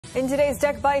In today's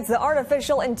Tech Bites, the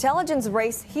artificial intelligence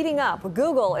race heating up.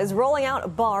 Google is rolling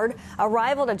out Bard, a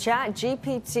rival to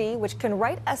ChatGPT, which can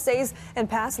write essays and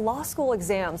pass law school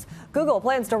exams. Google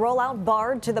plans to roll out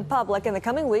Bard to the public in the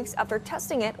coming weeks after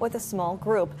testing it with a small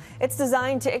group. It's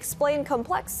designed to explain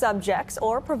complex subjects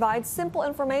or provide simple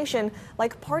information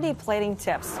like party planning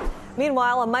tips.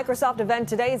 Meanwhile, a Microsoft event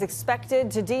today is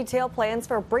expected to detail plans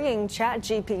for bringing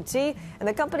ChatGPT and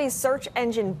the company's search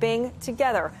engine Bing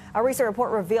together. A recent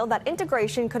report revealed that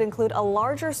integration could include a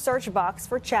larger search box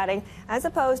for chatting as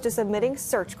opposed to submitting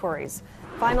search queries.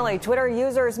 Finally, Twitter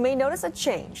users may notice a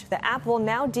change. The app will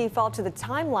now default to the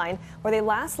timeline where they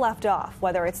last left off,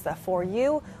 whether it's the For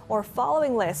You or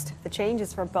Following list. The change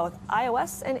is for both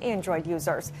iOS and Android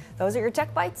users. Those are your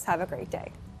Tech Bites. Have a great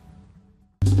day.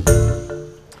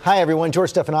 Hi, everyone.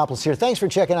 George Stephanopoulos here. Thanks for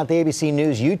checking out the ABC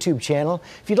News YouTube channel.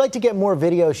 If you'd like to get more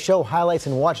videos, show highlights,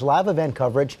 and watch live event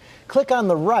coverage, click on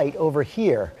the right over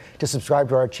here to subscribe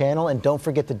to our channel. And don't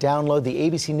forget to download the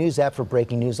ABC News app for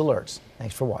breaking news alerts.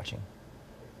 Thanks for watching.